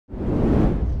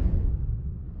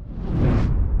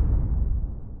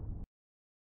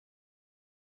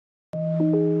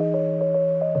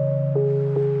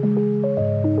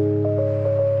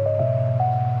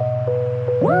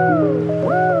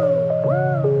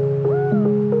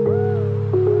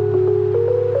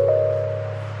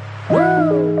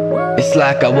It's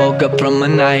like I woke up from a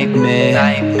nightmare.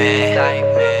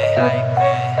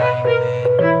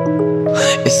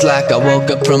 It's like I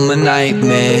woke up from a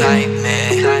nightmare.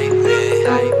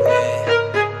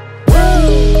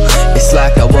 It's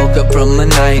like I woke up from a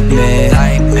nightmare.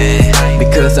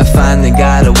 Because I finally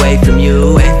got away from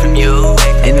you,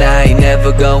 and I ain't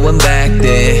never going back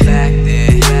there.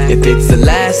 If it's the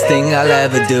last thing I'll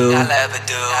ever do.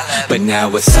 But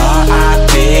now it's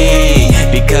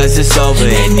R.I.P. because it's over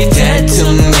and you're dead to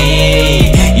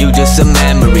me. You just a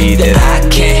memory that I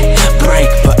can't break,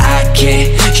 but I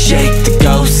can't shake the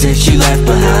ghost that you left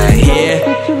behind here.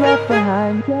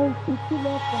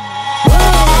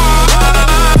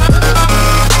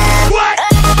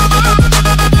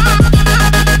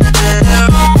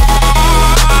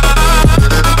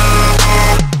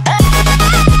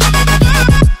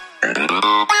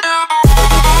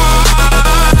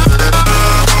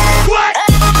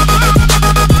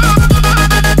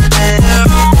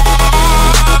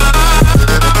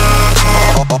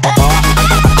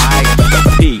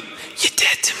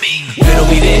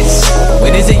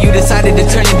 When is it you decided to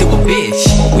turn into a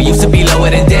bitch? We used to be lower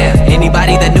than down,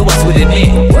 anybody that knew us would admit.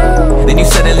 Then you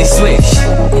suddenly switch,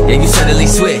 yeah, you suddenly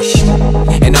switch.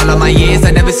 In all of my years,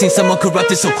 I never seen someone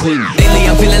corrupted so quick. Lately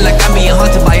I'm feeling like I'm being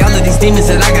haunted by all of these demons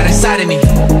that I got inside of me.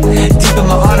 Deep in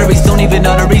my arteries, don't even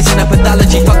know the reason of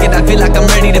pathology. Fuck it, I feel like I'm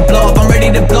ready to blow up. I'm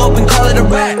ready to blow up and call it a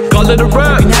rap. Call it a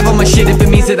rap. You can have all my shit if it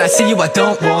means that I see you, I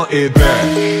don't want it back.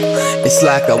 It's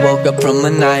like I woke up from a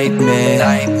nightmare.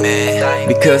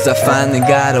 Because I finally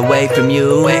got away from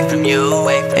you,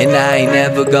 and I ain't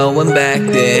never going back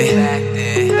there.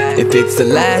 If it's the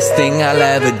last thing I'll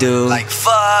ever do, like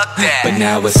fuck that. But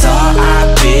now it's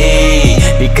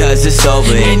R.I.P. because it's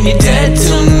over and you're dead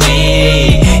to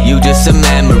me. You just a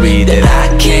memory that I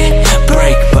can't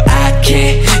break, but I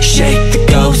can't shake the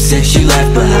ghost that you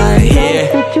left behind here.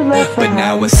 But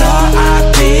now it's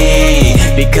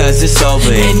R.I.P. because it's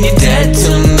over and you're dead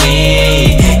to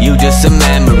me. You just a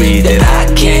memory that I